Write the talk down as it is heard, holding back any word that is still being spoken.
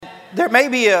There may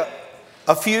be a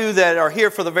few that are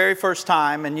here for the very first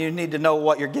time, and you need to know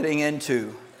what you're getting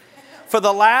into. For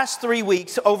the last 3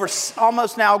 weeks, over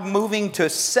almost now moving to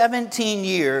 17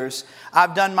 years,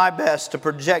 I've done my best to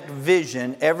project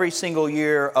vision every single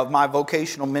year of my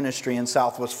vocational ministry in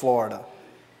Southwest Florida.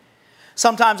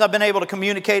 Sometimes I've been able to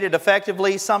communicate it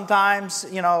effectively. Sometimes,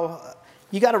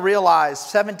 you got to realize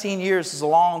 17 years is a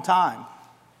long time.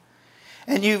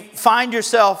 And you find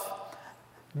yourself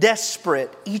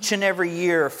desperate each and every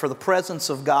year for the presence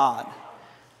of God.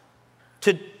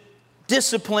 To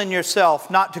discipline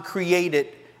yourself not to create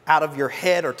it out of your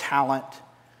head or talent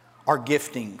or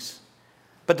giftings,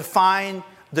 but to find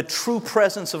the true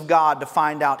presence of God, to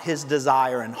find out His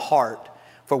desire and heart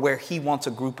for where He wants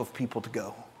a group of people to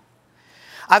go.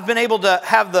 I've been able to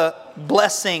have the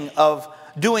blessing of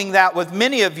doing that with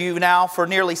many of you now for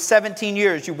nearly 17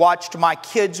 years. You watched my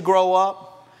kids grow up.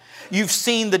 You've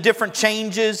seen the different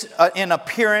changes in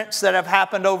appearance that have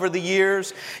happened over the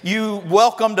years. You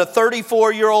welcomed a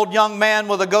 34-year-old young man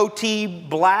with a goatee,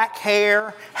 black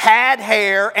hair, had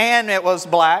hair, and it was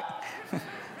black.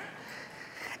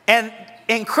 And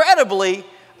incredibly,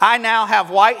 I now have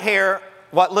white hair,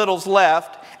 what little's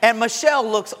left, and Michelle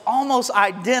looks almost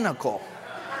identical.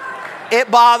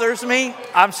 It bothers me.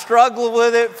 I'm struggling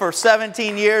with it for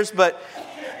 17 years, but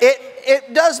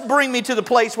it does bring me to the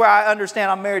place where I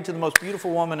understand I'm married to the most beautiful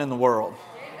woman in the world.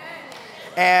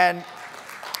 Amen. And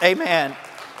amen.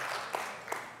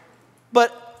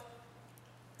 But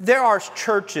there are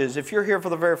churches, if you're here for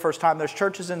the very first time, there's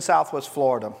churches in Southwest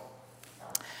Florida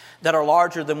that are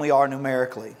larger than we are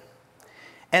numerically.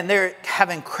 And they have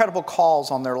incredible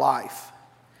calls on their life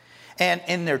and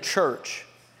in their church.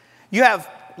 You have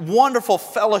wonderful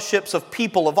fellowships of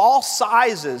people of all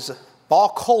sizes, of all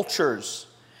cultures,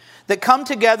 that come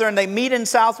together and they meet in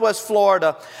Southwest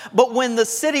Florida. But when the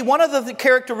city, one of the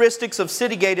characteristics of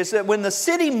Citygate is that when the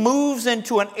city moves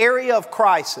into an area of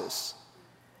crisis,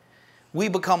 we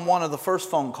become one of the first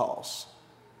phone calls.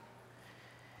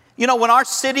 When our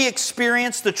city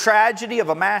experienced the tragedy of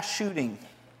a mass shooting,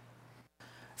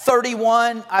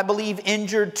 31, I believe,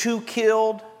 injured, 2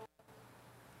 killed,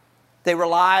 they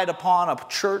relied upon a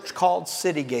church called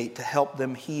Citygate to help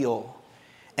them heal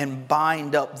and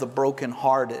bind up the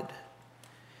brokenhearted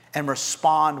and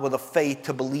respond with a faith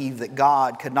to believe that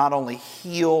God could not only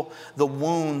heal the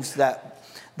wounds that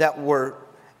were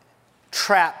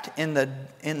trapped in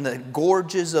the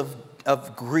gorges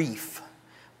of grief,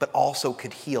 but also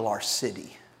could heal our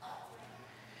city.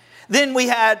 Then we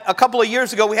had, a couple of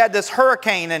years ago, we had this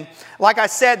hurricane. And like I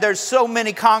said, there's so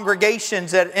many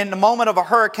congregations that in the moment of a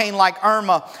hurricane like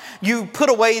Irma, you put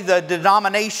away the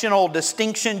denominational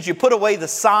distinctions, you put away the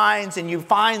signs, and you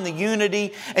find the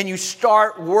unity, and you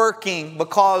start working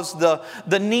because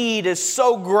the need is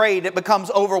so great, it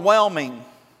becomes overwhelming.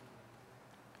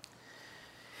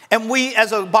 And we,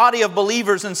 as a body of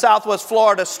believers in Southwest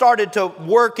Florida, started to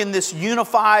work in this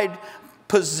unified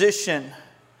position.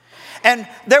 And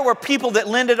there were people that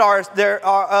lended us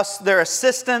their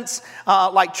assistance,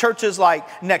 like churches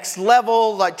like Next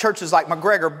Level, like churches like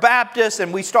McGregor Baptist,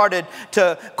 and we started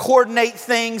to coordinate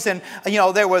things. And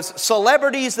there was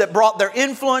celebrities that brought their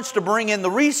influence to bring in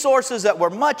the resources that were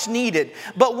much needed.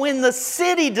 But when the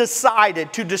city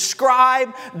decided to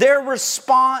describe their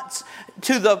response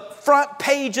to the front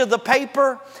page of the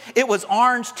paper, it was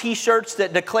orange t-shirts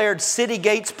that declared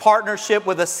Citygate's partnership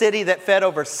with a city that fed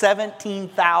over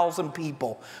 17,000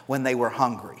 people when they were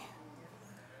hungry.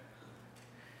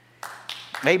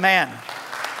 Amen.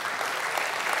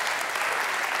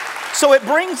 So it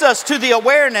brings us to the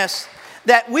awareness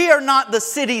that we are not the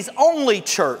city's only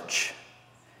church.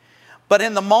 But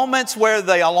in the moments where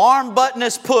the alarm button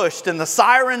is pushed and the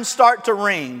sirens start to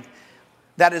ring,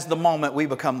 that is the moment we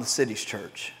become the city's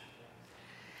church.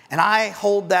 And I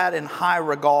hold that in high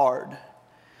regard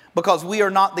because we are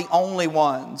not the only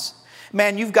ones.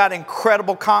 Man, you've got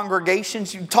incredible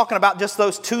congregations. You're talking about just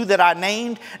those 2 that I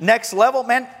named. Next Level,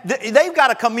 man, they've got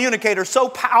a communicator so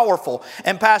powerful.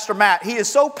 And Pastor Matt, he is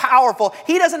so powerful,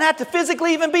 he doesn't have to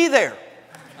physically even be there.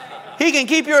 He can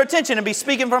keep your attention and be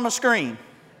speaking from a screen.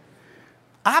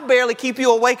 I barely keep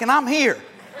you awake and I'm here.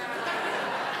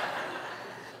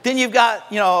 Then you've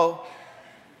got,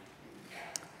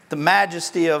 the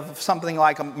majesty of something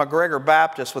like a McGregor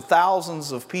Baptist with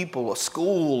thousands of people, a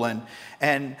school,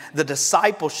 and the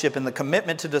discipleship and the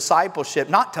commitment to discipleship,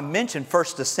 not to mention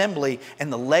First Assembly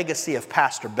and the legacy of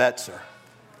Pastor Betzer.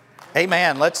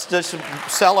 Amen. Let's just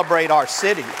celebrate our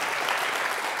city.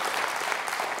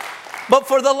 But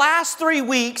for the last 3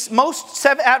 weeks,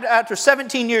 after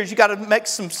 17 years, you got to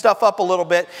mix some stuff up a little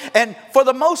bit. And for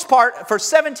the most part, for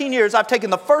 17 years, I've taken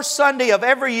the first Sunday of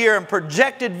every year and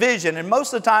projected vision. And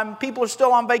most of the time, people are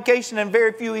still on vacation and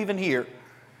very few even here.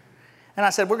 And I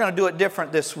said, we're going to do it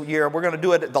different this year. We're going to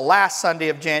do it the last Sunday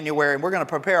of January, and we're going to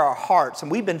prepare our hearts. And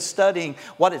we've been studying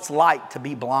what it's like to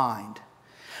be blind.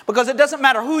 Because it doesn't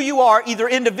matter who you are, either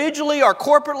individually or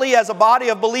corporately as a body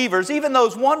of believers, even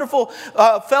those wonderful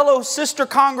fellow sister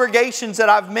congregations that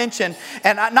I've mentioned,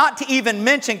 and not to even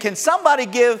mention, can somebody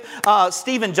give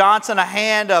Stephen Johnson a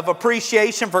hand of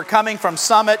appreciation for coming from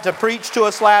Summit to preach to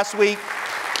us last week?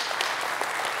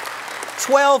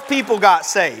 12 people got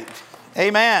saved.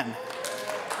 Amen.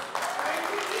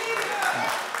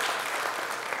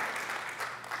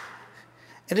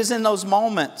 It is in those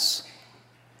moments.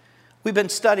 We've been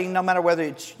studying, no matter whether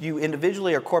it's you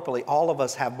individually or corporately, all of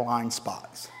us have blind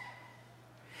spots.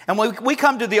 And we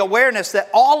come to the awareness that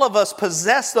all of us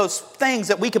possess those things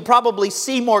that we could probably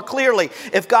see more clearly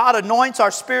if God anoints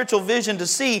our spiritual vision to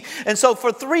see. And so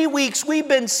for 3 weeks, we've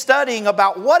been studying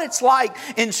about what it's like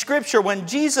in Scripture when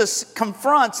Jesus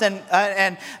confronts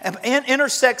and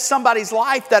intersects somebody's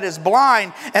life that is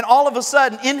blind. And all of a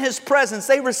sudden, in His presence,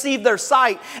 they receive their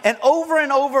sight. And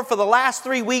over for the last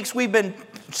 3 weeks, we've been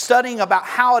studying about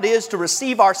how it is to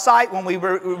receive our sight when we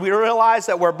realize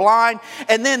that we're blind.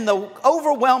 And then the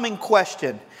overwhelming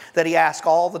question that He asks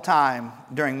all the time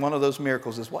during one of those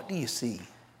miracles is, what do you see?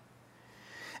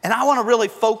 And I want to really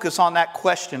focus on that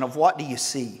question of what do you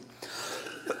see?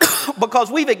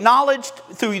 Because we've acknowledged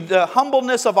through the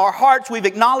humbleness of our hearts, we've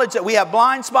acknowledged that we have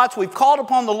blind spots. We've called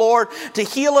upon the Lord to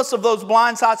heal us of those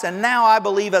blind spots. And now I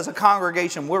believe as a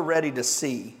congregation, we're ready to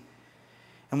see.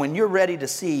 And when you're ready to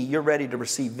see, you're ready to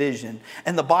receive vision.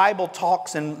 And the Bible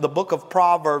talks in the book of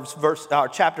Proverbs,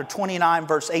 chapter 29,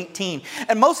 verse 18.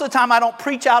 And most of the time I don't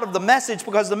preach out of the Message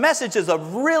because the Message is a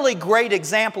really great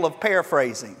example of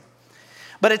paraphrasing.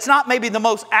 But it's not maybe the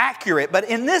most accurate. But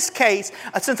in this case,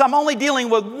 since I'm only dealing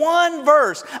with one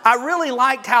verse, I really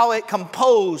liked how it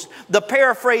composed the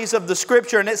paraphrase of the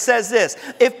Scripture. And it says this: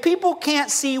 if people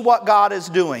can't see what God is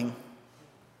doing,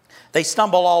 they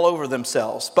stumble all over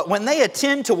themselves. But when they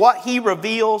attend to what He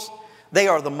reveals, they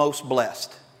are the most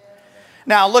blessed.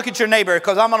 Now look at your neighbor,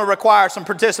 because I'm going to require some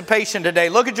participation today.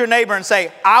 Look at your neighbor and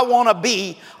say, I want to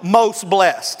be most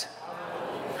blessed.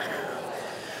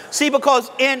 See, because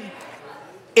in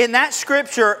that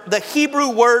Scripture, the Hebrew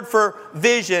word for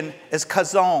vision is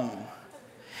kazon.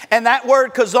 And that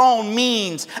word kazon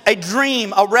means a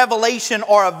dream, a revelation,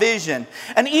 or a vision.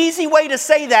 An easy way to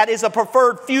say that is a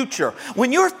preferred future.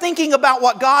 When you're thinking about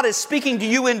what God is speaking to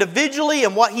you individually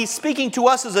and what He's speaking to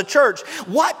us as a church,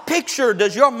 what picture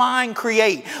does your mind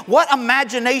create? What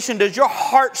imagination does your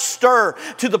heart stir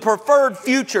to the preferred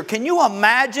future? Can you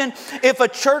imagine if a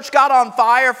church got on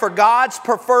fire for God's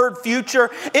preferred future?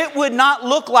 It would not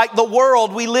look like the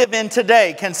world we live in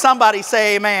today. Can somebody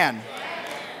say amen?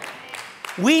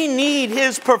 We need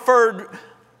His preferred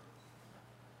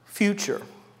future.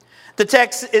 The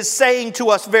text is saying to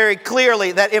us very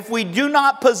clearly that if we do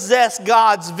not possess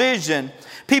God's vision,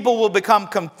 people will become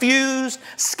confused,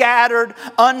 scattered,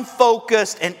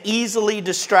 unfocused, and easily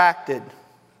distracted.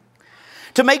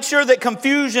 To make sure that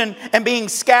confusion and being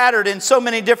scattered in so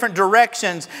many different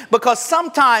directions, because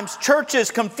sometimes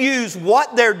churches confuse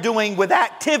what they're doing with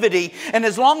activity, and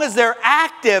as long as they're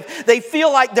active, they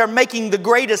feel like they're making the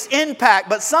greatest impact,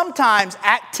 but sometimes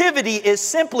activity is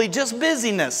simply just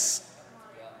busyness.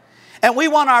 And we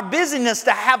want our busyness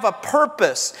to have a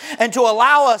purpose and to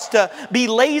allow us to be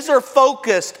laser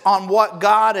focused on what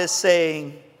God is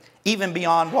saying, even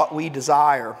beyond what we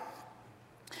desire.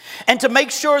 And to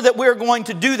make sure that we're going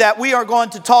to do that, we are going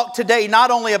to talk today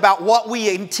not only about what we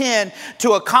intend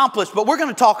to accomplish, but we're going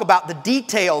to talk about the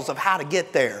details of how to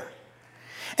get there.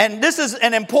 And this is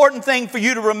an important thing for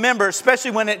you to remember,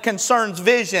 especially when it concerns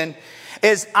vision,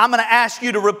 is I'm going to ask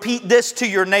you to repeat this to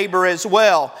your neighbor as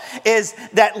well, is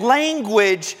that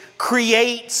language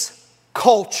creates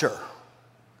culture.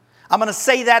 I'm going to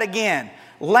say that again.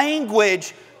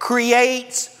 Language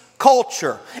creates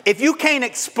culture. If you can't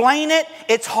explain it,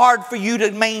 it's hard for you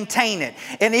to maintain it.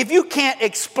 And if you can't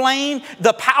explain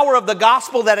the power of the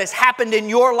gospel that has happened in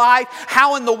your life,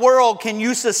 how in the world can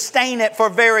you sustain it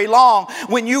for very long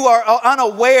when you are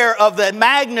unaware of the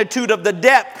magnitude of the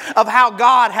depth of how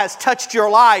God has touched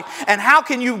your life? And how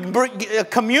can you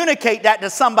communicate that to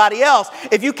somebody else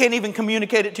if you can't even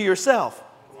communicate it to yourself?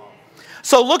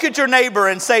 So look at your neighbor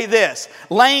and say this: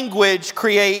 language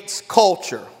creates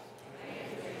culture.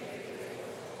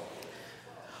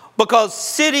 Because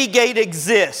Citygate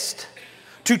exists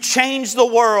to change the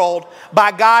world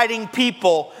by guiding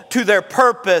people to their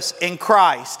purpose in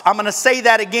Christ. I'm going to say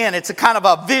that again. It's a kind of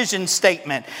a vision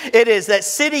statement. It is that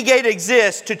City Gate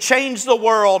exists to change the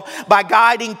world by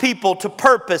guiding people to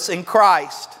purpose in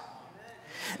Christ.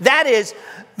 That is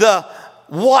the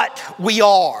what we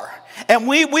are. And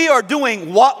we are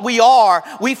doing what we are.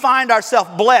 We find ourselves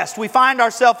blessed. We find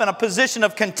ourselves in a position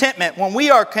of contentment when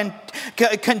we are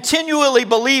continually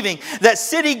believing that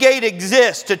City Gate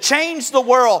exists to change the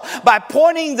world by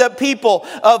pointing the people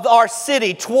of our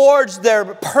city towards their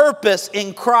purpose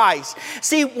in Christ.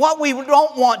 See, what we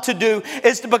don't want to do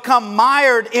is to become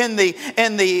mired in the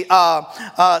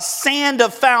sand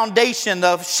of foundation,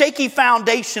 the shaky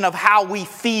foundation of how we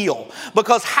feel.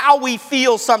 Because how we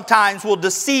feel sometimes will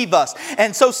deceive us.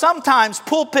 And so sometimes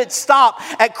pulpits stop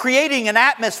at creating an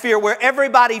atmosphere where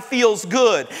everybody feels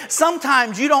good.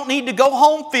 Sometimes you don't need to go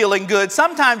home feeling good.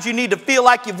 Sometimes you need to feel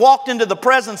like you've walked into the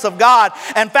presence of God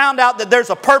and found out that there's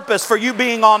a purpose for you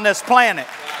being on this planet.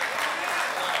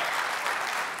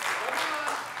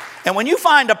 And when you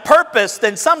find a purpose,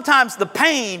 then sometimes the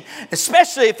pain,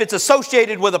 especially if it's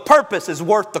associated with a purpose, is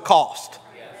worth the cost.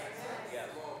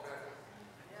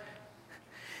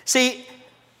 See,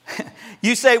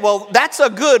 you say, well, that's a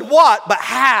good what, but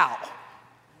how?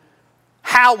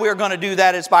 How we're going to do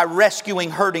that is by rescuing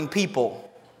hurting people,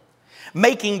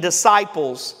 making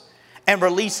disciples, and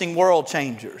releasing world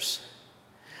changers.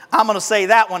 I'm going to say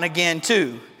that one again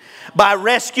too. By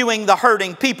rescuing the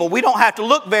hurting people. We don't have to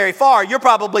look very far. You're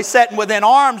probably sitting within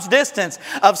arm's distance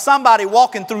of somebody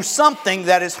walking through something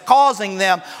that is causing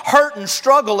them hurt and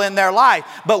struggle in their life.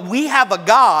 But we have a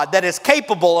God that is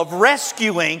capable of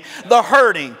rescuing the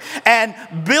hurting and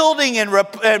building and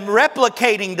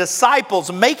replicating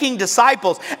disciples, making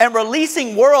disciples, and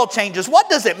releasing world changes. What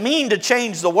does it mean to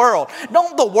change the world?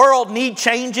 Don't the world need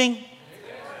changing?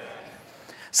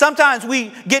 Sometimes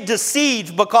we get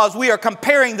deceived because we are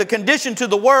comparing the condition to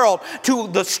the world to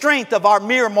the strength of our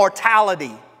mere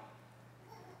mortality.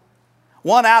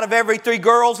 1 out of every 3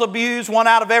 girls abused, 1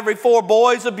 out of every 4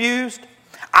 boys abused.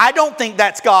 I don't think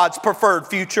that's God's preferred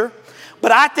future.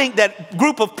 But I think that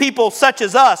group of people such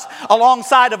as us,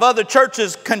 alongside of other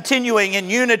churches continuing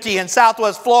in unity in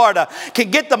Southwest Florida,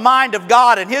 can get the mind of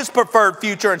God and His preferred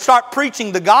future and start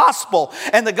preaching the gospel.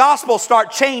 And the gospel start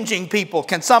changing people.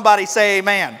 Can somebody say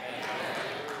amen?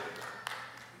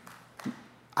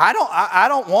 I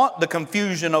don't want the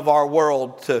confusion of our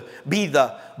world to be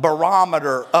the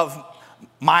barometer of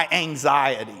my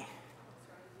anxiety.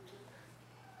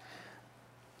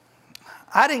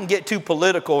 I didn't get too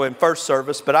political in first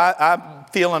service, but I'm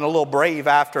feeling a little brave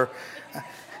after.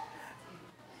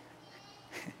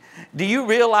 Do you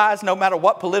realize no matter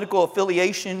what political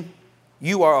affiliation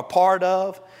you are a part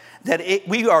of, that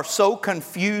we are so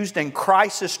confused and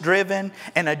crisis-driven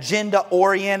and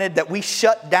agenda-oriented that we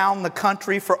shut down the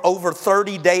country for over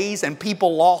 30 days and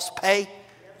people lost pay?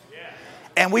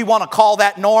 And we want to call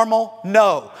that normal?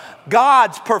 No.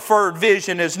 God's preferred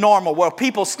vision is normal, where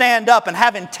people stand up and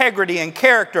have integrity and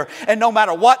character, and no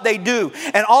matter what they do.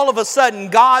 And all of a sudden,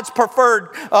 God's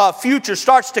preferred future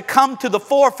starts to come to the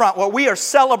forefront, where we are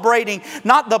celebrating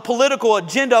not the political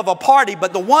agenda of a party,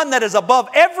 but the one that is above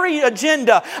every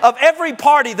agenda of every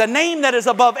party, the name that is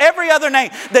above every other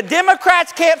name. The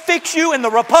Democrats can't fix you and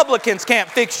the Republicans can't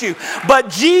fix you, but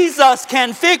Jesus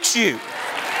can fix you.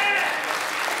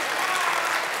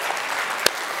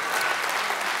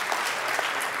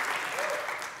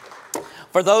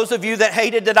 For those of you that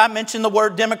hated that I mentioned the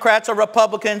word Democrats or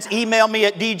Republicans, email me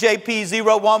at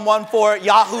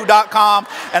djp0114@yahoo.com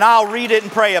and I'll read it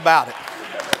and pray about it.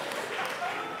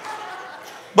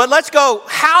 But let's go,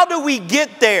 how do we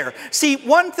get there? See,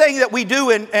 one thing that we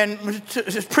do in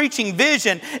preaching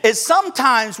vision is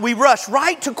sometimes we rush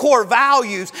right to core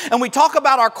values and we talk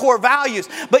about our core values.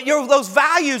 But those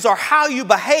values are how you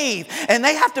behave, and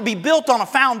they have to be built on a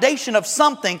foundation of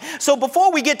something. So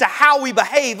before we get to how we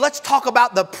behave, let's talk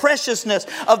about the preciousness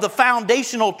of the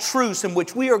foundational truths in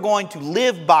which we are going to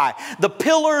live by. The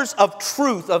pillars of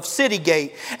truth of City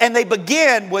Gate. And they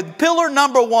begin with pillar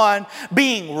number 1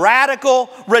 being radical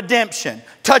redemption.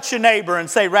 Touch your neighbor and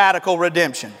say radical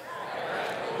redemption.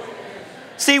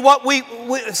 See, what we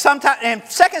sometimes, and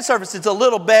second service is a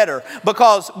little better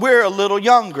because we're a little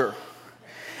younger.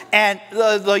 And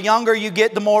the younger you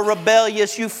get, the more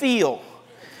rebellious you feel.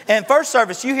 And first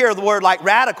service, you hear the word like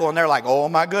radical and they're like, oh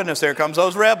my goodness, here comes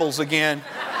those rebels again.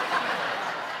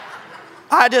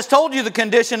 I just told you the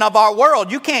condition of our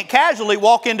world. You can't casually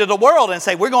walk into the world and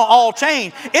say, we're going to all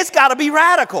change. It's got to be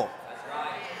radical.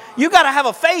 You got to have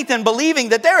a faith in believing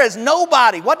that there is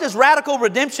nobody. What does radical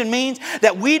redemption mean?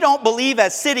 That we don't believe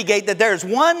as City Gate that there is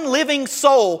one living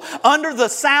soul under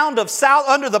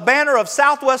the banner of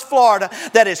Southwest Florida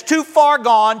that is too far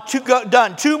gone,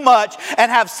 done too much,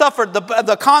 and have suffered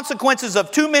the consequences of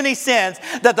too many sins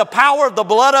that the power of the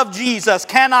blood of Jesus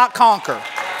cannot conquer.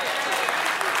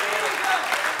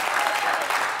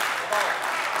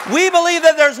 We believe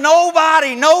that there's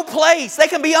nobody, no place. They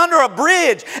can be under a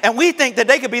bridge, and we think that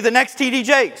they could be the next T.D.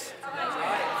 Jakes.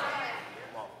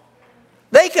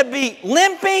 They could be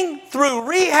limping through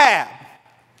rehab,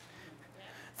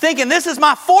 thinking this is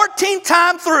my 14th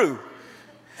time through.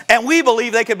 And we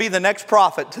believe they could be the next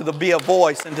prophet to be a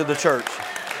voice into the church.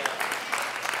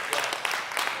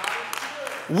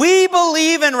 We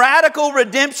believe in radical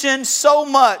redemption so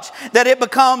much that it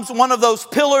becomes one of those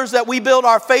pillars that we build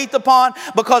our faith upon,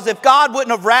 because if God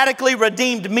wouldn't have radically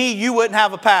redeemed me, you wouldn't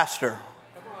have a pastor.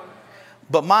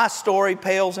 But my story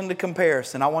pales into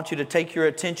comparison. I want you to take your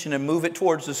attention and move it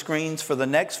towards the screens for the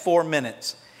next 4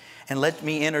 minutes. And let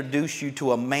me introduce you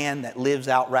to a man that lives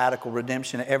out radical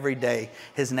redemption every day.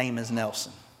 His name is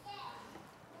Nelson.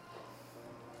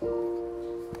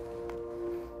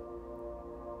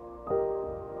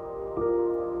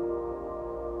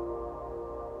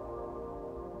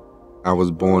 I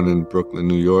was born in Brooklyn,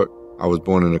 New York. I was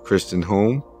born in a Christian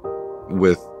home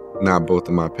with not both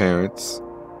of my parents.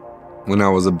 When I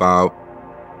was about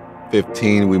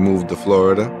 15, we moved to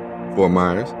Florida, Fort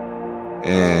Myers,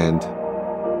 and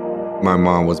my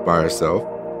mom was by herself.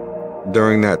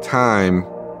 During that time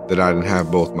that I didn't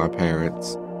have both my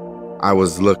parents, I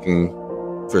was looking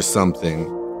for something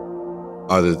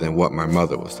other than what my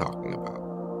mother was talking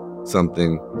about,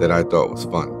 something that I thought was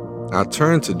fun. I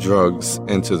turned to drugs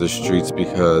and to the streets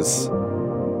because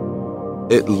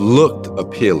it looked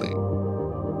appealing.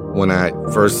 When I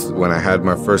had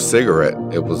my first cigarette,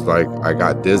 it was like I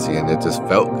got dizzy and it just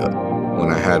felt good. When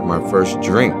I had my first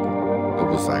drink, it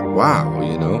was like, wow,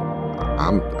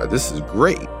 this is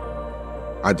great.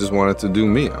 I just wanted to do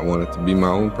me. I wanted to be my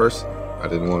own person. I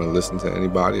didn't want to listen to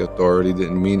anybody. Authority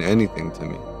didn't mean anything to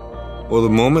me. Well, the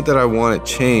moment that I wanted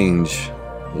change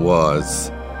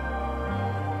was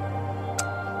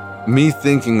me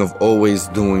thinking of always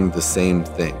doing the same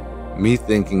thing. Me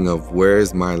thinking of where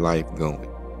is my life going?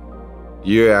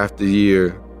 Year after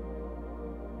year,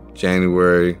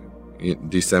 December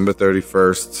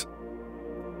 31st,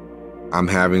 I'm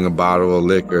having a bottle of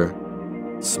liquor,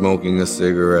 smoking a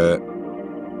cigarette,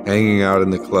 hanging out in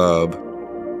the club,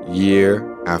 year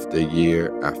after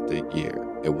year after year.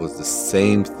 It was the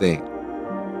same thing.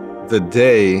 The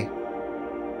day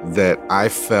that I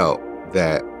felt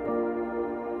that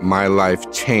my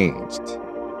life changed,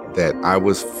 that I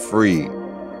was free,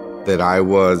 that I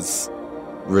was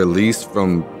released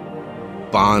from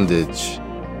bondage,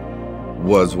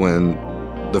 was when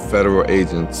the federal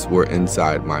agents were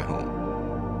inside my home.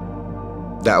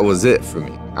 That was it for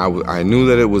me. I knew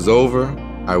that it was over.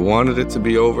 I wanted it to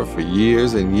be over for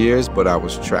years and years, but I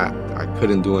was trapped. I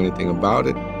couldn't do anything about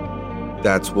it.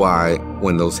 That's why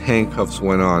when those handcuffs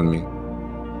went on me,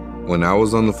 when I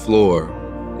was on the floor,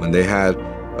 when they had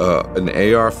an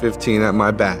AR-15 at my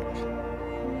back,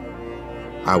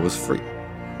 I was free.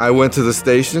 I went to the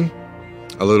station.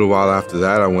 A little while after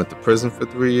that, I went to prison for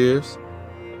 3 years.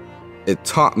 It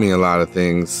taught me a lot of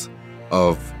things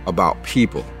about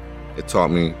people. It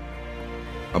taught me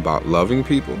about loving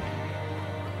people.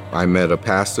 I met a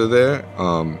pastor there,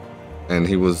 and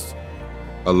he was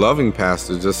a loving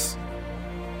pastor, just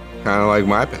kind of like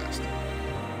my pastor.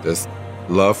 Just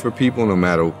love for people no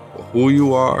matter who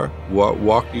you are, what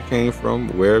walk you came from,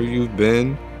 where you've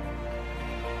been.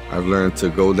 I've learned to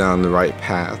go down the right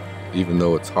path, even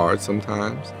though it's hard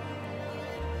sometimes.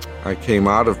 I came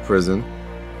out of prison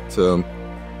to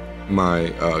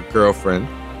my girlfriend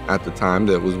at the time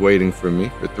that was waiting for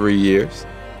me for 3 years.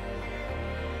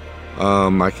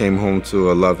 I came home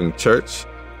to a loving church.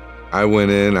 I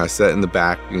went in, I sat in the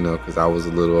back, because I was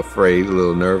a little afraid, a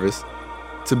little nervous.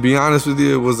 To be honest with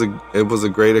you, it was a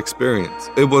great experience.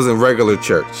 It wasn't regular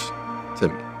church to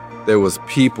me. There was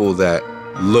people that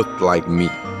looked like me.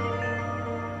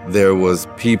 There was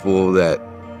people that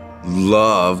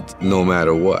loved no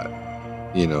matter what.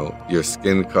 Your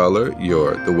skin color,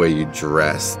 the way you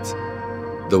dressed,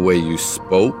 the way you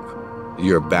spoke,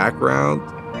 your background.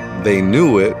 They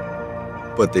knew it,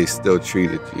 but they still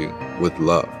treated you with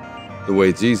love, the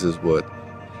way Jesus would.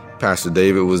 Pastor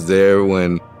David was there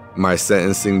when my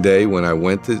sentencing day, when I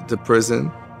went to prison.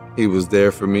 He was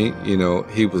there for me.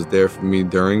 He was there for me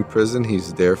during prison.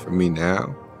 He's there for me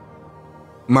now.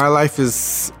 My life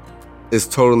is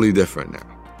totally different now.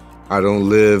 I don't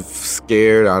live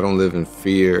scared. I don't live in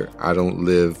fear. I don't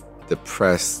live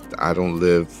depressed. I don't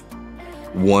live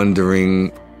wondering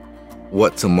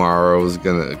what tomorrow is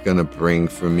gonna bring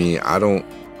for me.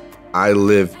 I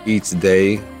live each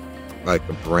day like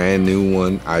a brand new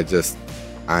one. I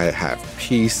have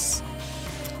peace.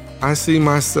 I see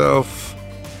myself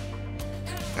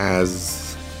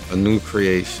as a new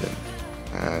creation,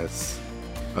 as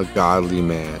a godly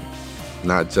man,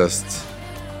 not just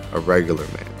a regular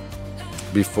man.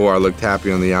 Before I looked happy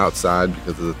on the outside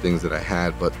because of the things that I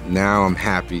had, but now I'm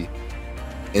happy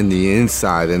in the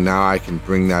inside, and now I can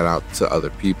bring that out to other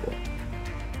people.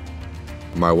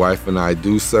 My wife and I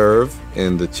do serve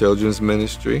in the children's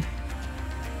ministry,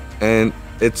 and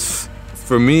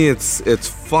for me it's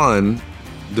fun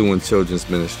doing children's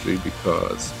ministry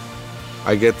because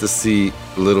I get to see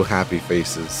little happy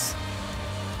faces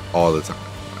all the time.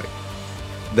 Like,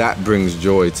 that brings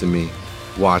joy to me,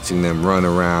 watching them run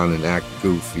around and act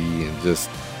goofy, and just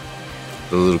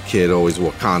the little kid always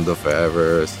Wakanda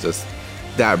forever. It's just,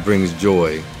 that brings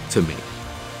joy to me.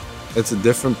 It's a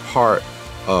different part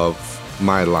of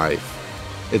my life.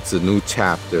 It's a new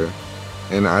chapter,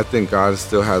 and I think God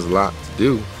still has a lot to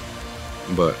do,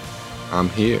 but I'm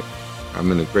here.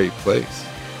 I'm in a great place,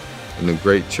 in a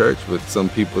great church with some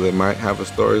people that might have a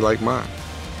story like mine.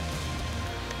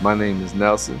 My name is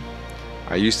Nelson.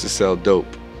 I used to sell dope.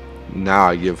 Now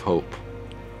I give hope.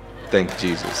 Thank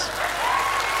Jesus.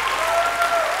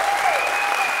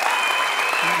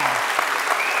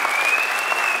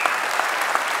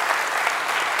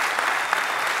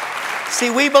 See,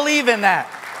 we believe in that.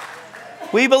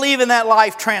 We believe in that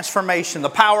life transformation, the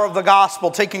power of the gospel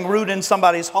taking root in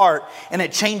somebody's heart and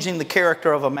it changing the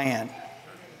character of a man.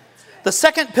 The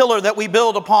second pillar that we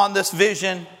build upon this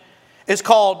vision is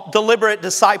called deliberate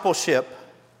discipleship.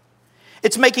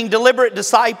 It's making deliberate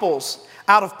disciples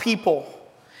out of people.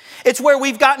 It's where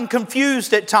we've gotten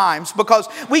confused at times because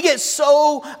we get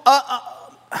so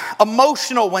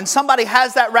emotional when somebody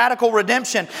has that radical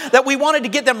redemption that we wanted to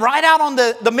get them right out on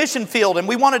the mission field, and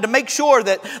we wanted to make sure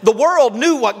that the world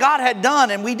knew what God had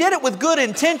done, and we did it with good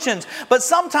intentions. But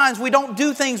sometimes we don't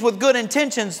do things with good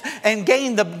intentions and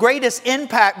gain the greatest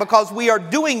impact because we are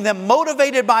doing them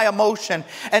motivated by emotion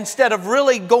instead of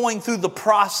really going through the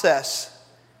process.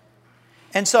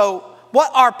 And so what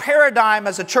our paradigm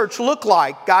as a church looked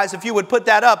like, guys, if you would put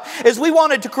that up, is we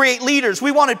wanted to create leaders.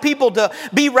 We wanted people to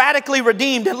be radically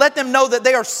redeemed and let them know that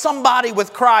they are somebody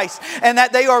with Christ and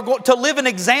that they are to live an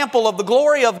example of the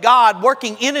glory of God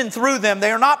working in and through them.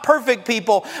 They are not perfect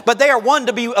people, but they are one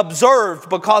to be observed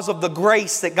because of the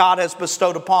grace that God has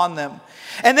bestowed upon them.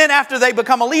 And then after they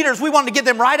become leaders, we wanted to get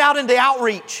them right out into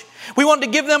outreach. We wanted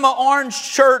to give them an orange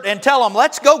shirt and tell them,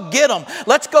 let's go get them.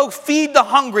 Let's go feed the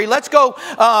hungry. Let's go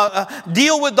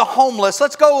deal with the homeless.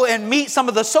 Let's go and meet some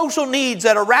of the social needs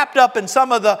that are wrapped up in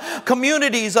some of the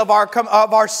communities of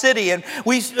our city. And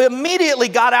we immediately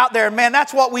got out there, and man,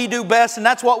 that's what we do best and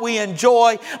that's what we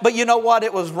enjoy. But you know what?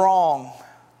 It was wrong.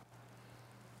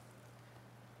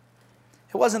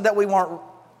 It wasn't that we weren't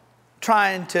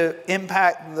trying to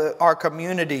impact our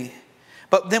community.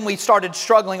 But then we started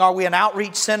struggling. Are we an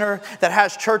outreach center that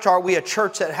has church? Are we a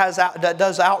church that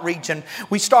does outreach? And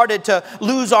we started to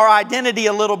lose our identity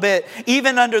a little bit,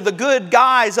 even under the good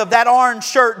guise of that orange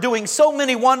shirt doing so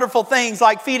many wonderful things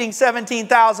like feeding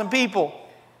 17,000 people.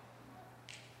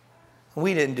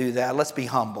 We didn't do that. Let's be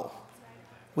humble.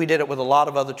 We did it with a lot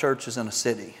of other churches in a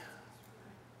city.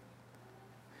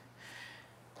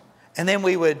 And then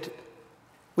we would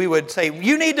say,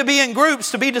 you need to be in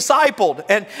groups to be discipled.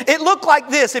 And it looked like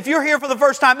this. If you're here for the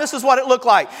first time, this is what it looked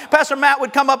like. Pastor Matt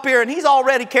would come up here, and he's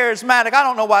already charismatic. I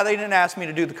don't know why they didn't ask me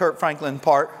to do the Kurt Franklin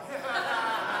part.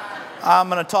 I'm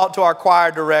going to talk to our choir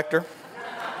director.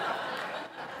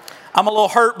 I'm a little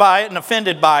hurt by it and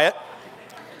offended by it.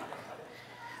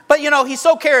 But you know, he's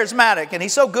so charismatic and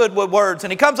he's so good with words.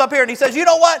 And he comes up here and he says, you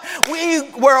know what? We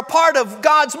were a part of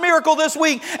God's miracle this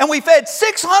week, and we fed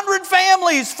 600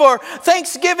 families for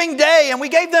Thanksgiving Day, and we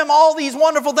gave them all these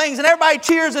wonderful things, and everybody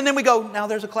cheers. And then we go, now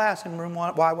there's a class in room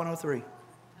Y103.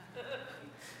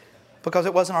 Because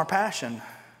it wasn't our passion.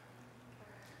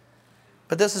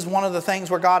 But this is one of the things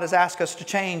where God has asked us to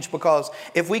change, because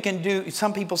if we can do,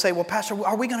 some people say, well, Pastor,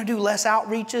 are we going to do less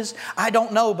outreaches? I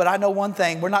don't know, but I know one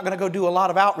thing. We're not going to go do a lot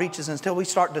of outreaches until we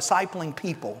start discipling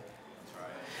people.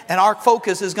 And our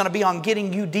focus is going to be on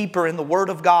getting you deeper in the Word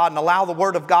of God and allow the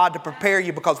Word of God to prepare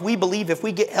you, because we believe if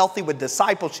we get healthy with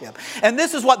discipleship. And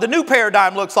this is what the new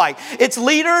paradigm looks like. It's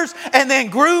leaders and then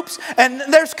groups. And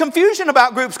there's confusion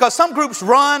about groups, because some groups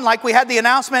run, like we had the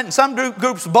announcement, and some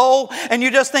groups bowl. And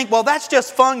you just think, well, that's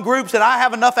just fun groups and I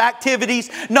have enough activities.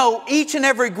 No, each and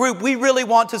every group, we really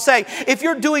want to say, if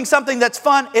you're doing something that's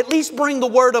fun, at least bring the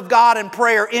Word of God and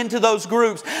prayer into those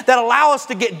groups that allow us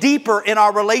to get deeper in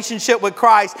our relationship with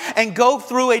Christ and go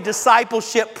through a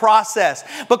discipleship process.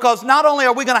 Because not only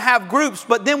are we going to have groups,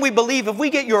 but then we believe if we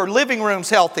get your living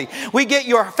rooms healthy, we get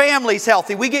your families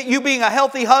healthy, we get you being a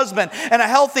healthy husband and a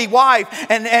healthy wife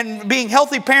and being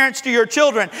healthy parents to your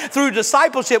children through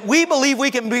discipleship, we believe we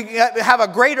can have a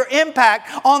greater impact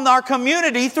on our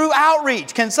community through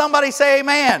outreach. Can somebody say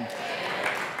amen?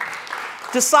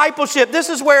 Discipleship. This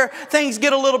is where things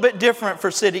get a little bit different for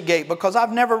City Gate, because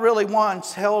I've never really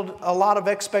once held a lot of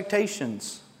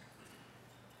expectations.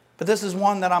 But this is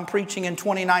one that I'm preaching in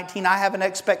 2019. I have an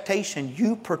expectation.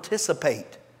 You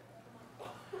participate.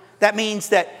 That means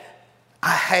that,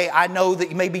 hey, I know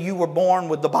that maybe you were born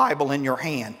with the Bible in your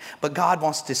hand, but God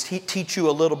wants to teach you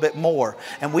a little bit more.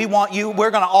 And we're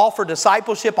going to offer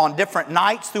discipleship on different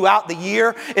nights throughout the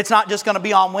year. It's not just going to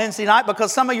be on Wednesday night,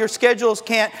 because some of your schedules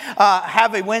can't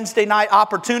have a Wednesday night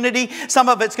opportunity. Some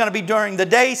of it's going to be during the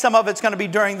day. Some of it's going to be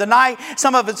during the night.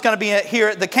 Some of it's going to be here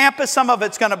at the campus. Some of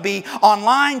it's going to be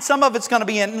online. Some of it's going to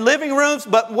be in living rooms.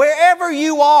 But wherever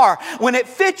you are, when it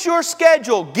fits your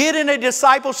schedule, get in a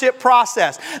discipleship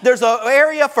process. There's a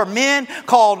area for men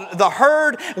called The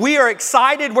Herd. We are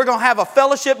excited. We're going to have a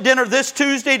fellowship dinner this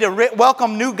Tuesday to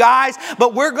welcome new guys,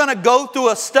 but we're going to go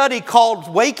through a study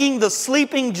called Waking the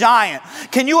Sleeping Giant.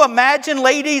 Can you imagine,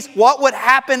 ladies, what would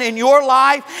happen in your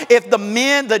life if the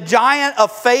men, the giant of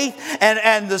faith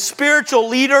and the spiritual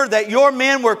leader that your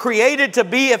men were created to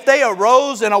be, if they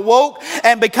arose and awoke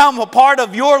and become a part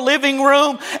of your living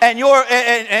room and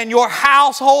your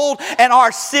household and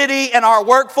our city and our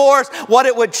workforce, what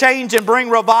it would change and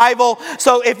bring revival.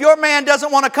 So if your man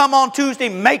doesn't want to come on Tuesday,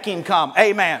 make him come.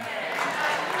 Amen.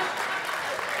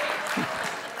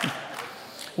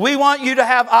 We want you to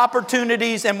have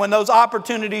opportunities, and when those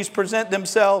opportunities present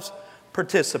themselves,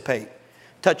 participate.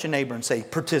 Touch your neighbor and say,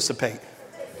 participate.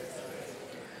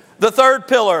 The third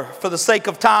pillar, for the sake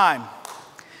of time,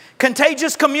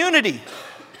 contagious community.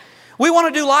 We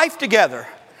want to do life together.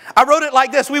 I wrote it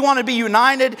like this: we want to be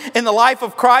united in the life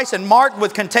of Christ and marked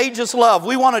with contagious love.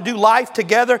 We want to do life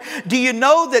together. Do you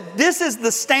know that this is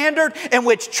the standard in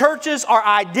which churches are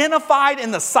identified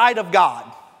in the sight of God?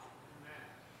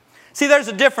 See, there's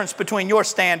a difference between your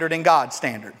standard and God's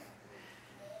standard.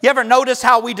 You ever notice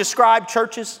how we describe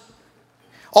churches?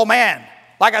 Oh man,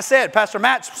 like I said, Pastor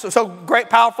Matt's so great,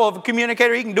 powerful of a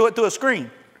communicator, he can do it through a screen.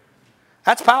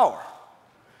 That's power.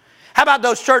 How about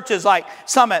those churches like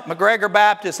Summit, McGregor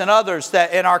Baptist, and others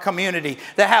that in our community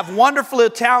that have wonderfully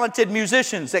talented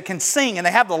musicians that can sing, and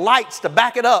they have the lights to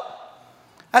back it up?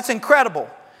 That's incredible.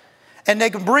 And they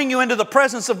can bring you into the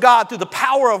presence of God through the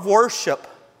power of worship.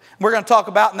 We're going to talk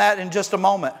about that in just a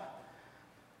moment.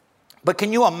 But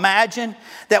can you imagine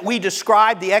that we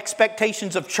describe the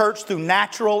expectations of church through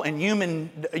natural and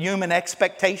human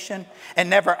expectation and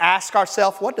never ask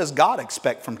ourselves, what does God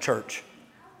expect from church?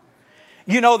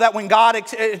 You know that when God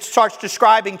starts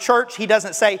describing church, He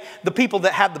doesn't say the people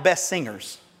that have the best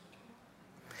singers,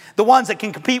 the ones that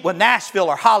can compete with Nashville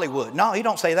or Hollywood. No, He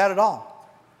don't say that at all.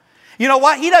 You know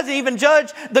what? He doesn't even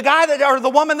judge the guy or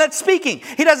the woman that's speaking.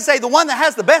 He doesn't say the one that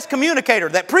has the best communicator,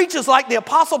 that preaches like the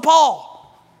Apostle Paul.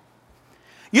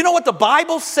 You know what the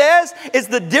Bible says is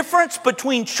the difference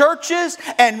between churches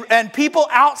and people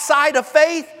outside of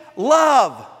faith?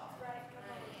 Love.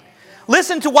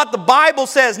 Listen to what the Bible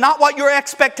says, not what your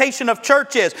expectation of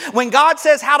church is. When God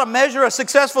says how to measure a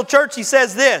successful church, He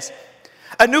says this: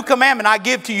 a new commandment I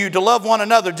give to you, to love one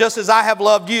another just as I have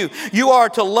loved you. You are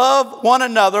to love one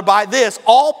another. By this,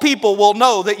 all people will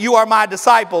know that you are my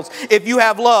disciples, if you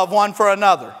have love one for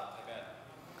another.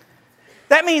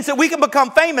 That means that we can become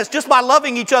famous just by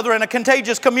loving each other in a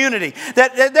contagious community.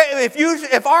 That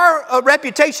if our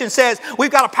reputation says we've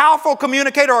got a powerful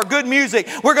communicator or good music,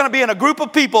 we're going to be in a group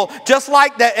of people just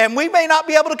like that. And we may not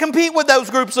be able to compete with those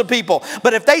groups of people.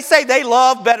 But if they say they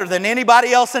love better than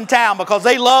anybody else in town because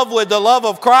they love with the love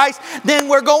of Christ, then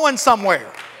we're going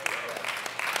somewhere.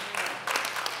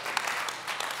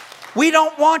 We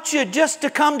don't want you just to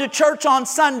come to church on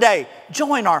Sunday.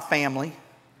 Join our family.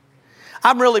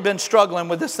 I've really been struggling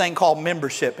with this thing called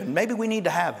membership, and maybe we need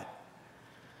to have it.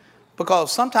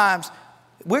 Because sometimes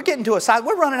we're getting to a side,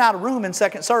 we're running out of room in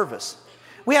second service.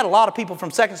 We had a lot of people from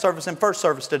second service and first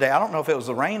service today. I don't know if it was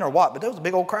the rain or what, but there was a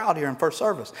big old crowd here in first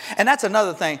service. And that's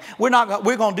another thing. We're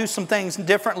going to do some things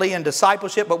differently in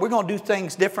discipleship, but we're going to do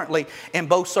things differently in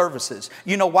both services.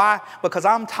 You know why? Because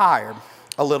I'm tired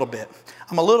a little bit.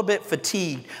 I'm a little bit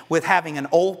fatigued with having an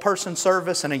old person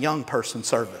service and a young person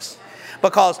service.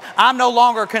 Because I'm no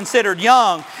longer considered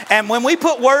young. And when we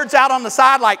put words out on the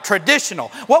side like traditional,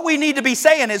 what we need to be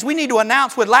saying is we need to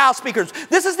announce with loudspeakers,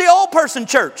 this is the old person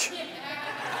church.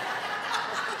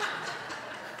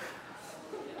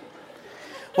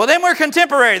 Well, then we're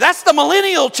contemporary. That's the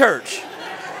millennial church.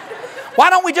 Why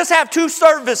don't we just have two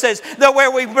services where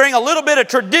we bring a little bit of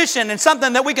tradition and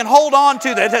something that we can hold on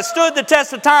to that has stood the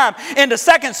test of time into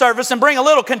second service, and bring a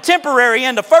little contemporary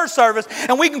into first service,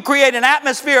 and we can create an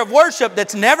atmosphere of worship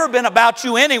that's never been about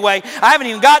you anyway. I haven't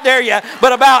even got there yet,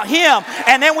 but about Him.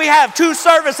 And then we have two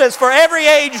services for every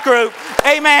age group.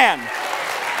 Amen.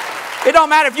 It don't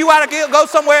matter if you want to go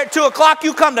somewhere at 2 o'clock,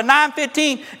 you come to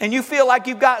 9:15 and you feel like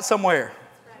you've got somewhere.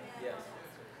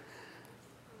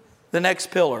 The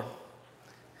next pillar.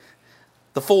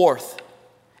 The fourth,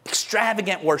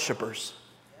 extravagant worshipers.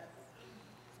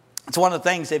 It's one of the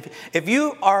things, if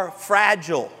you are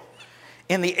fragile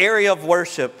in the area of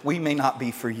worship, we may not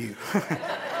be for you.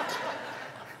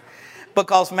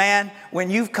 Because, man, when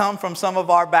you've come from some of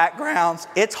our backgrounds,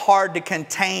 it's hard to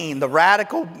contain the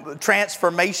radical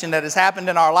transformation that has happened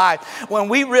in our life. When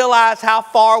we realize how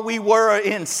far we were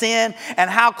in sin and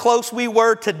how close we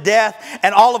were to death,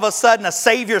 and all of a sudden a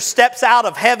Savior steps out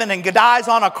of heaven and dies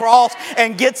on a cross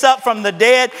and gets up from the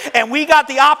dead, and we got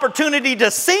the opportunity to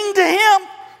sing to Him.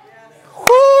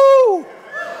 Woo!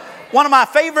 One of my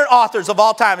favorite authors of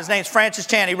all time, his name's Francis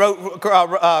Chan. He wrote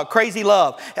Crazy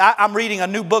Love. I'm reading a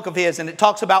new book of his, and it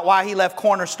talks about why he left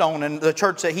Cornerstone and the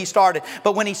church that he started.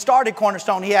 But when he started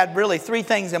Cornerstone, he had really three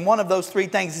things, and one of those three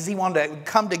things is he wanted to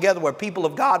come together where people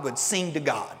of God would sing to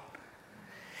God.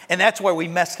 And that's where we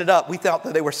messed it up. We thought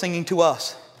that they were singing to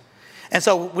us. And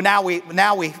so now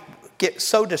we get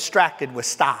so distracted with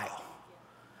style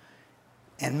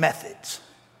and methods.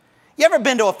 You ever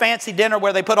been to a fancy dinner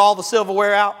where they put all the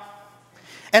silverware out?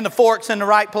 And the fork's in the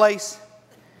right place?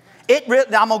 I'm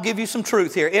going to give you some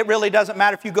truth here. It really doesn't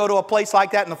matter if you go to a place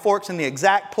like that and the fork's in the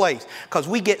exact place. Because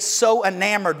we get so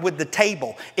enamored with the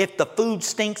table. If the food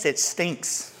stinks, it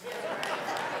stinks.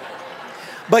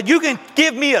 But you can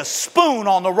give me a spoon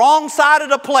on the wrong side of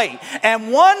the plate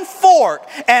and one fork,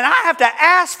 and I have to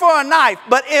ask for a knife.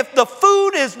 But if the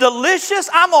food is delicious,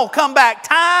 I'm going to come back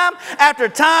time after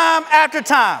time after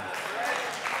time.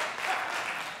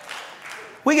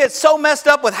 We get so messed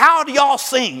up with how do y'all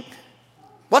sing?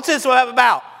 What's this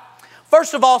about?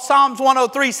 First of all, Psalms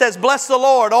 103 says, bless the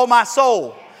Lord, O my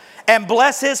soul, and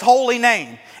bless His holy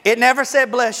name. It never said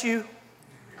bless you.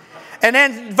 And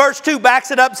then verse 2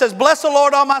 backs it up and says, bless the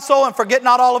Lord, O my soul, and forget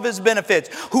not all of His benefits,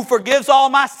 who forgives all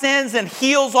my sins and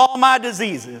heals all my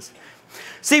diseases.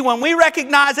 See, when we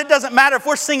recognize it doesn't matter if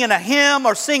we're singing a hymn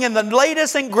or singing the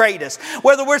latest and greatest,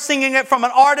 whether we're singing it from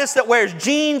an artist that wears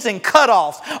jeans and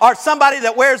cutoffs or somebody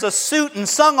that wears a suit and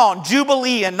sung on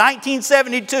Jubilee in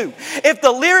 1972. If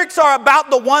the lyrics are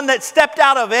about the one that stepped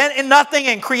out of nothing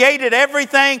and created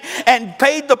everything and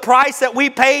paid the price that we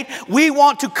paid, we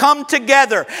want to come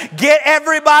together, get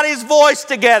everybody's voice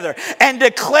together and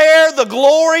declare the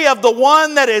glory of the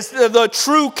one that is the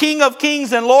true King of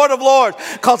Kings and Lord of Lords.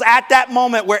 Because at that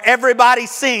moment, where everybody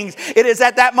sings, it is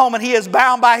at that moment He is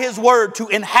bound by His word to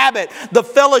inhabit the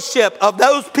fellowship of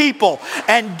those people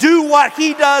and do what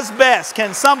He does best.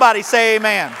 Can somebody say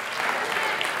amen?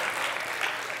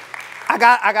 I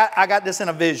got this in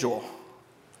a visual.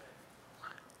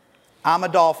 I'm a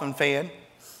Dolphin fan.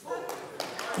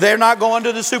 They're not going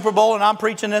to the Super Bowl and I'm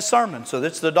preaching this sermon, so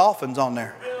it's the Dolphins on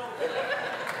there.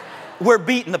 We're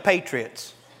beating the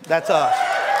Patriots. That's us.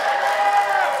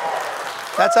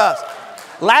 That's us.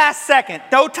 Last second,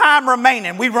 no time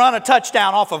remaining, we run a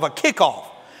touchdown off of a kickoff.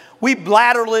 We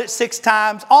lateral it 6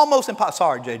 times, almost impossible.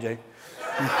 Sorry, JJ.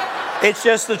 It's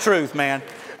just the truth, man.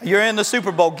 You're in the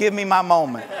Super Bowl. Give me my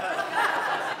moment.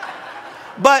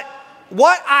 But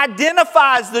what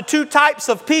identifies the two types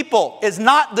of people is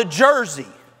not the jersey.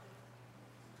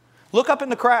 Look up in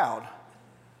the crowd.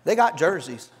 They got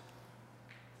jerseys.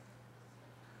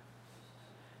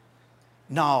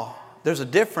 No, there's a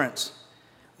difference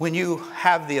when you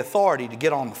have the authority to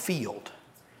get on the field.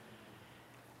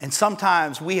 And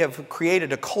sometimes we have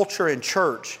created a culture in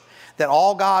church that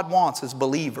all God wants is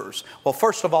believers. Well,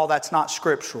 first of all, that's not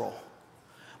scriptural.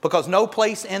 Because no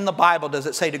place in the Bible does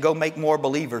it say to go make more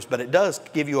believers, but it does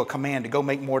give you a command to go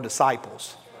make more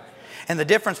disciples. And the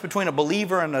difference between a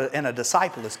believer and a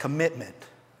disciple is commitment.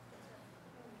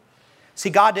 See,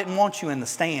 God didn't want you in the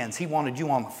stands. He wanted you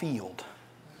on the field.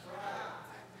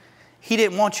 He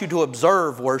didn't want you to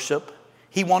observe worship.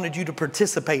 He wanted you to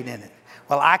participate in it.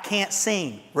 Well, I can't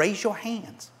sing. Raise your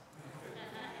hands.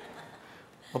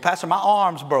 Well, Pastor, my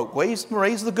arm's broke. Raise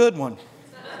the good one.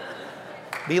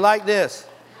 Be like this.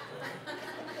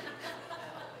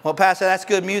 Well, Pastor, that's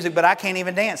good music, but I can't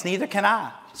even dance. Neither can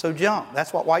I. So jump.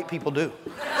 That's what white people do.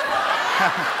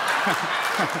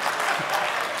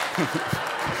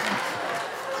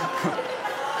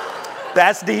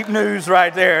 That's deep news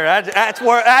right there. That's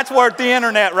worth the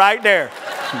internet right there.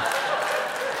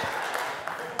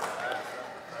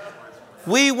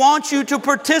 We want you to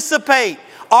participate.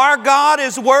 Our God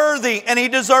is worthy and He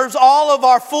deserves all of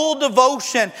our full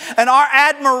devotion and our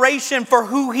admiration for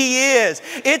who He is.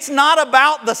 It's not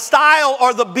about the style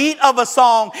or the beat of a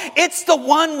song. It's the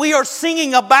one we are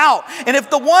singing about. And if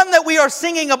the one that we are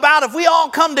singing about, if we all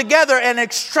come together and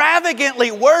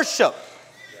extravagantly worship,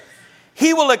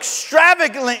 He will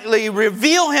extravagantly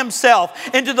reveal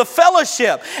Himself into the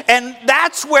fellowship. And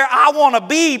that's where I want to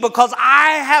be, because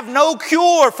I have no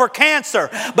cure for cancer.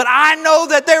 But I know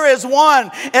that there is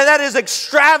one that is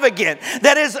extravagant,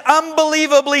 that is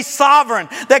unbelievably sovereign,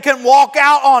 that can walk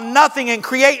out on nothing and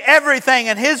create everything.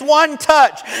 And His one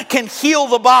touch can heal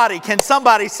the body. Can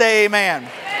somebody say amen?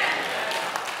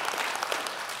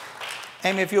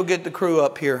 Amy, if you'll get the crew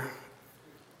up here.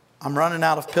 I'm running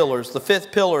out of pillars. The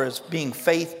fifth pillar is being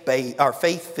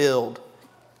faith-filled.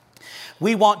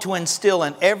 We want to instill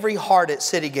in every heart at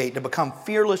City Gate to become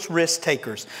fearless risk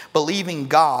takers, believing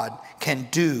God can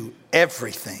do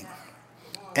everything.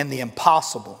 And the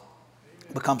impossible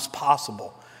becomes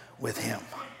possible with Him.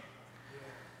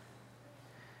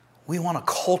 We want a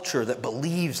culture that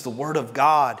believes the Word of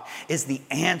God is the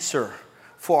answer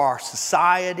for our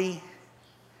society.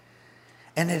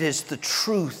 And it is the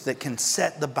truth that can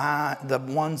set the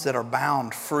ones that are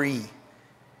bound free.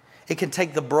 It can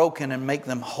take the broken and make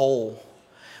them whole.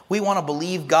 We want to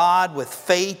believe God with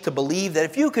faith, to believe that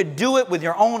if you could do it with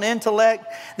your own intellect,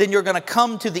 then you're going to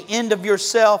come to the end of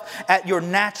yourself at your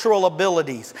natural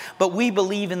abilities. But we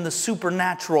believe in the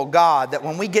supernatural God, that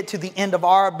when we get to the end of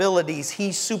our abilities,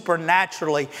 He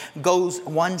supernaturally goes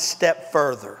one step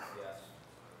further.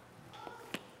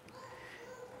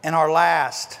 And our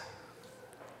last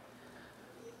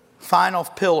final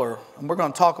pillar, and we're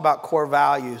going to talk about core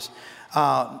values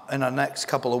in the next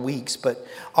couple of weeks, but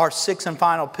our sixth and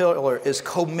final pillar is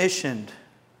commissioned.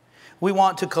 We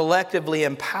want to collectively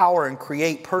empower and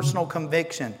create personal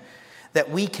conviction that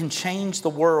we can change the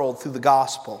world through the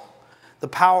gospel. The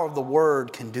power of the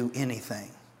Word can do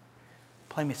anything.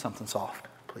 Play me something soft,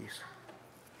 please.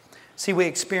 See, we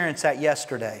experienced that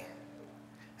yesterday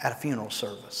at a funeral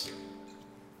service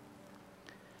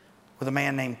with a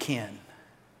man named Ken.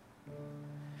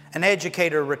 An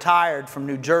educator retired from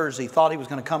New Jersey, thought he was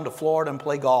going to come to Florida and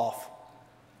play golf.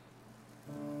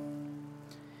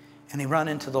 And he ran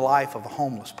into the life of a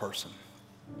homeless person.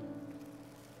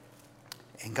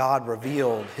 And God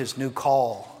revealed His new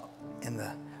call in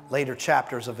the later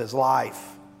chapters of his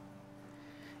life.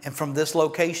 And from this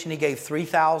location, he gave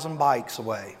 3,000 bikes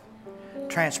away,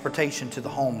 transportation to the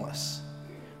homeless,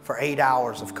 for 8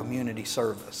 hours of community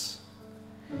service.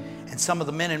 And some of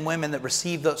the men and women that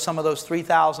received some of those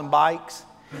 3,000 bikes,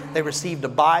 they received a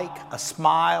bike, a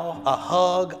smile, a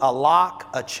hug, a lock,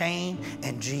 a chain,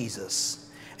 and Jesus.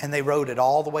 And they rode it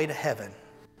all the way to heaven.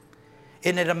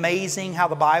 Isn't it amazing how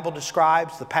the Bible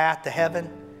describes the path to heaven?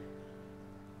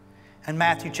 In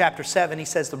Matthew chapter 7, He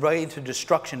says the way to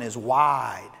destruction is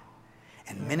wide,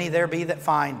 and many there be that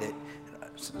find it.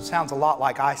 It sounds a lot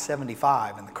like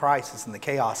I-75 and the crisis and the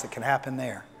chaos that can happen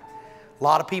there. A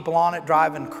lot of people on it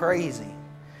driving crazy.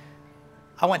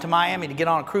 I went to Miami to get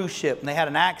on a cruise ship, and they had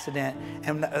an accident,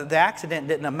 and the accident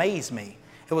didn't amaze me.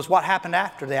 It was what happened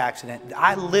after the accident.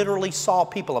 I literally saw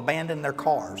people abandon their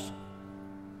cars.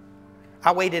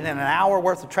 I waited in an hour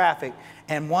worth of traffic,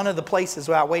 and one of the places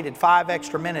where I waited 5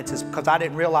 extra minutes is because I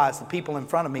didn't realize the people in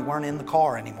front of me weren't in the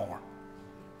car anymore.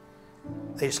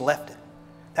 They just left it.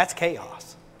 That's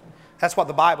chaos. That's what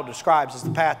the Bible describes as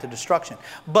the path to destruction.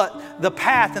 But the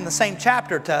path in the same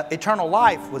chapter to eternal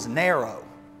life was narrow.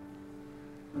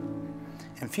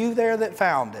 And few there that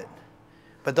found it.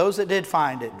 But those that did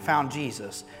find it found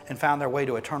Jesus and found their way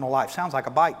to eternal life. Sounds like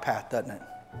a bike path, doesn't it?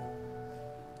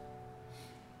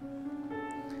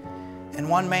 And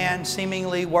one man,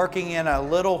 seemingly working in a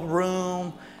little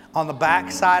room on the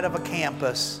backside of a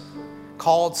campus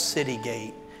called City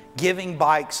Gate, giving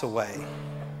bikes away,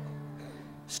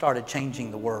 started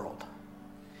changing the world.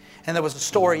 And there was a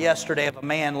story yesterday of a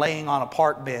man laying on a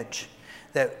park bench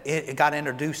that it got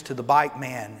introduced to the bike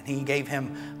man. And he gave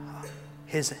him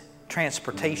his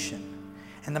transportation.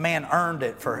 And the man earned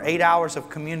it for 8 hours of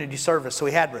community service, so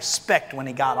he had respect when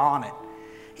he got on it.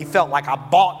 He felt like, I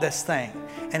bought this thing.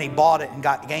 And he bought it and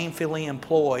got gainfully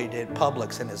employed at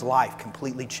Publix, and his life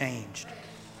completely changed.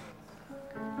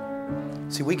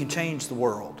 See, we can change the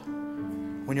world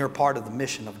when you're a part of the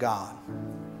mission of God.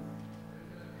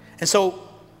 And so,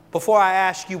 before I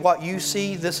ask you what you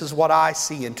see, this is what I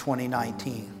see in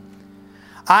 2019.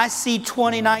 I see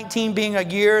 2019 being a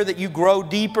year that you grow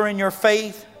deeper in your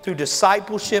faith through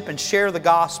discipleship and share the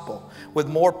gospel with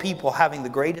more people, having the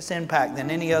greatest impact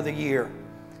than any other year.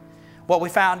 What we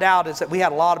found out is that we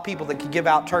had a lot of people that could give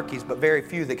out turkeys, but very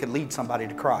few that could lead somebody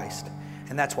to Christ.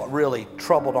 And that's what really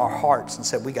troubled our hearts and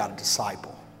said, we got to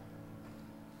disciple.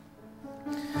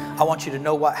 I want you to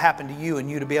know what happened to you and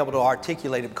you to be able to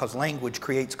articulate it, because language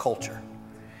creates culture.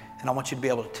 And I want you to be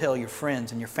able to tell your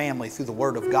friends and your family through the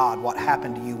Word of God what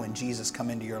happened to you when Jesus come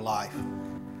into your life.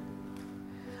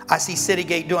 I see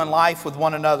Citygate doing life with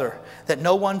one another, that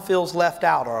no one feels left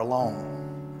out or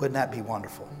alone. Wouldn't that be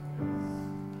wonderful?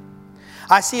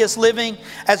 I see us living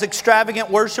as extravagant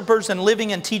worshipers and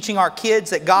living and teaching our kids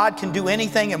that God can do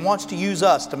anything and wants to use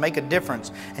us to make a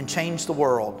difference and change the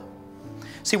world.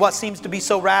 See, what seems to be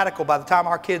so radical, by the time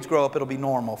our kids grow up, it'll be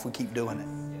normal if we keep doing it.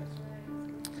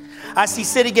 I see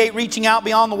Citygate reaching out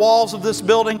beyond the walls of this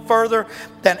building further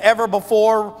than ever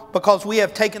before, because we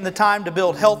have taken the time to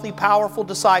build healthy, powerful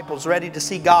disciples ready to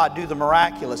see God do the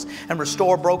miraculous and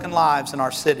restore broken lives in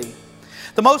our city.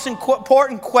 The most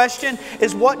important question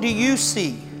is, what do you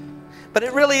see? But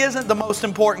it really isn't the most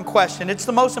important question. It's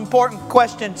the most important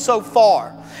question so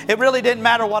far. It really didn't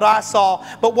matter what I saw,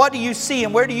 but what do you see,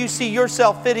 and where do you see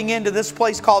yourself fitting into this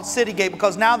place called Citygate?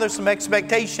 Because now there's some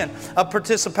expectation of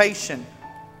participation.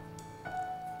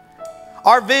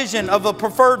 Our vision of a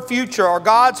preferred future, or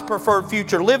God's preferred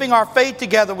future, living our faith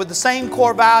together with the same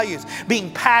core values,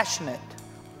 being passionate,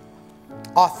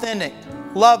 authentic,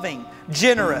 loving,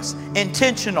 generous,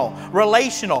 intentional,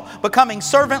 relational, becoming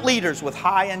servant leaders with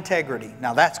high integrity.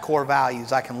 Now that's core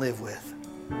values I can live with.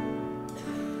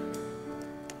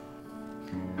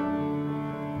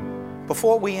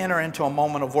 Before we enter into a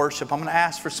moment of worship, I'm going to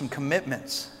ask for some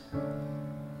commitments.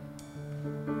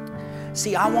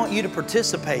 See, I want you to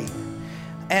participate.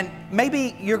 And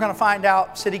maybe you're going to find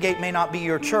out Citygate may not be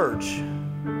your church.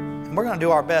 And we're going to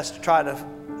do our best to try to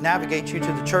navigate you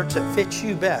to the church that fits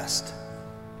you best.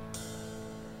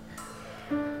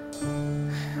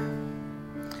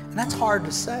 And that's hard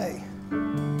to say.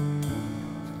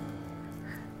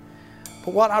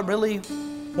 But what I really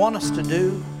want us to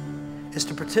do is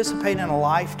to participate in a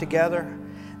life together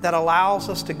that allows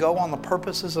us to go on the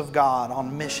purposes of God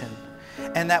on mission,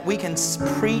 and that we can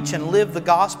preach and live the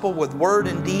gospel with word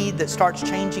and deed that starts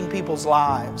changing people's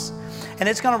lives. And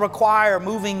it's going to require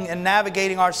moving and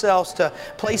navigating ourselves to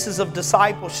places of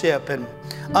discipleship and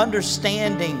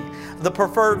understanding the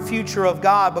preferred future of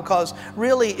God, because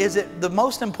really, is it the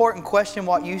most important question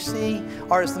what you see,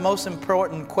 or is the most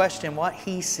important question what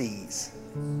He sees?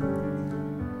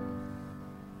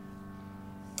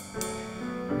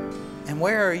 And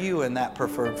where are you in that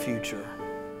preferred future?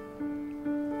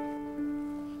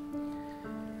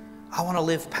 I want to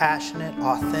live passionate,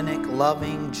 authentic,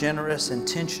 loving, generous,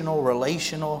 intentional,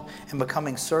 relational, and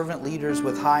becoming servant leaders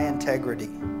with high integrity.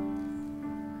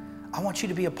 I want you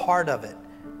to be a part of it.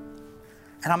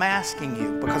 And I'm asking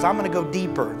you, because I'm going to go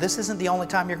deeper. This isn't the only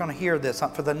time you're going to hear this.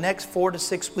 For the next 4 to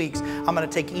 6 weeks, I'm going to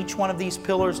take each one of these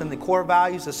pillars and the core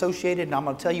values associated, and I'm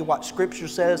going to tell you what Scripture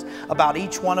says about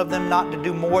each one of them, not to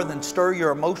do more than stir your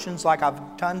emotions like I've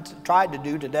tried to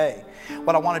do today.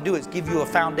 What I want to do is give you a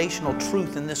foundational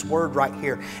truth in this word right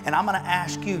here. And I'm going to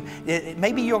ask you,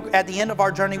 maybe you're at the end of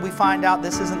our journey, we find out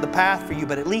this isn't the path for you,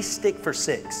 but at least stick for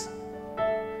 6.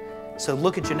 So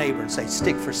look at your neighbor and say,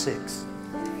 stick for 6.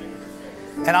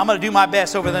 And I'm going to do my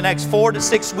best over the next 4 to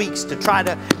 6 weeks to try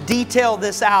to detail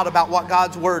this out about what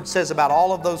God's Word says about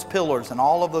all of those pillars and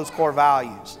all of those core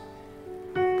values.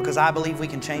 Because I believe we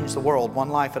can change the world one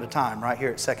life at a time right here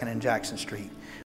at 2nd and Jackson Street.